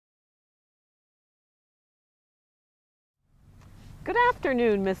Good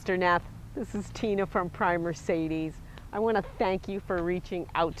afternoon, Mr. Neff. This is Tina from Prime Mercedes. I want to thank you for reaching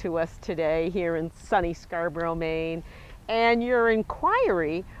out to us today here in sunny Scarborough, Maine. And your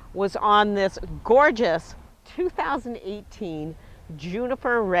inquiry was on this gorgeous 2018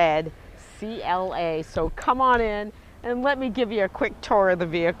 Juniper Red CLA. So come on in and let me give you a quick tour of the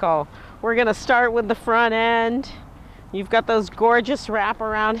vehicle. We're going to start with the front end. You've got those gorgeous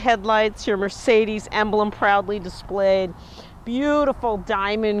wraparound headlights, your Mercedes emblem proudly displayed. Beautiful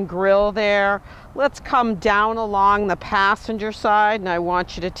diamond grille there. Let's come down along the passenger side and I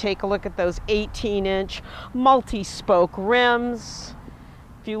want you to take a look at those 18-inch multi-spoke rims.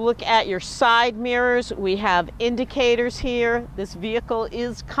 If you look at your side mirrors, we have indicators here. This vehicle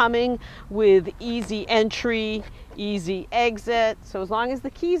is coming with easy entry, easy exit. So as long as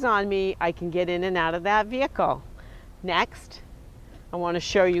the key's on me, I can get in and out of that vehicle. Next, I want to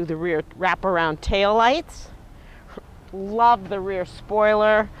show you the rear wraparound taillights. Love the rear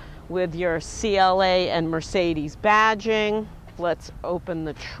spoiler with your CLA and Mercedes badging. Let's open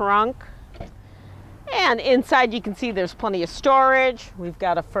the trunk. And inside you can see there's plenty of storage. We've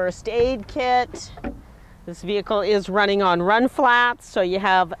got a first aid kit. This vehicle is running on run flats, so you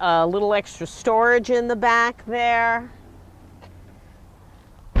have a little extra storage in the back there.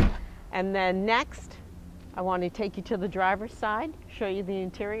 And then next, I want to take you to the driver's side, show you the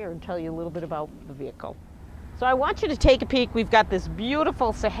interior, and tell you a little bit about the vehicle. So I want you to take a peek. We've got this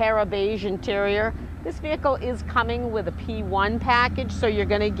beautiful Sahara Beige interior. This vehicle is coming with a P01 package, so you're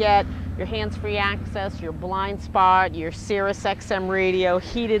going to get your hands-free access, your blind spot, your Sirius XM radio,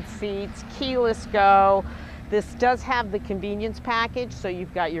 heated seats, keyless go. This does have the convenience package, so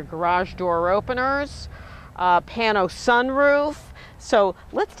you've got your garage door openers, Panorama Sunroof. So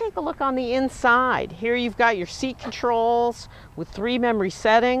let's take a look on the inside. Here you've got your seat controls with 3 memory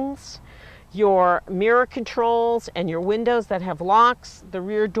settings, your mirror controls and your windows that have locks. The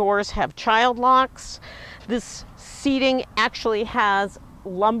rear doors have child locks. This seating actually has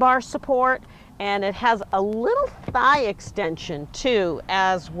lumbar support and it has a little thigh extension too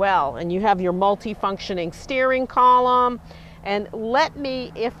as well. And you have your multi-functioning steering column. And let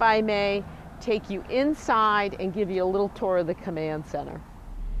me, if I may, take you inside and give you a little tour of the command center.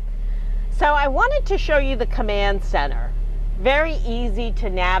 So I wanted to show you the command center. Very easy to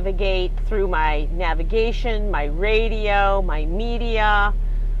navigate through my navigation, my radio, my media,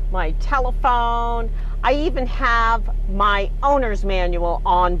 my telephone. I even have my owner's manual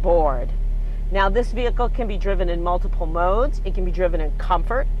on board. Now this vehicle can be driven in multiple modes. It can be driven in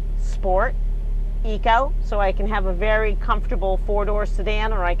comfort, sport, eco, so I can have a very comfortable 4-door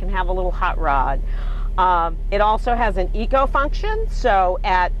sedan or I can have a little hot rod. It also has an eco function, so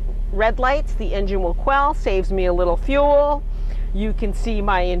at red lights the engine will quell, saves me a little fuel. You can see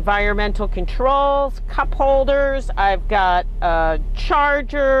my environmental controls, cup holders. I've got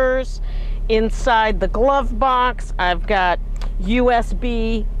chargers. Inside the glove box I've got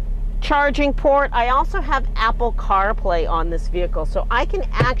USB charging port. I also have Apple CarPlay on this vehicle, so I can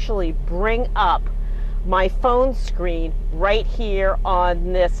actually bring up my phone screen right here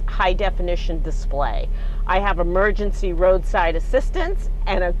on this high definition display. I have emergency roadside assistance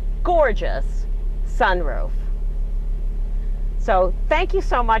and a gorgeous sunroof. So thank you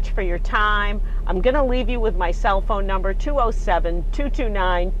so much for your time. I'm going to leave you with my cell phone number,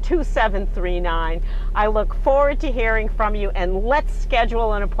 207-229-2739. I look forward to hearing from you, and let's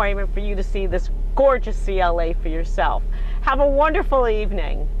schedule an appointment for you to see this gorgeous CLA for yourself. Have a wonderful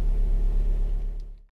evening.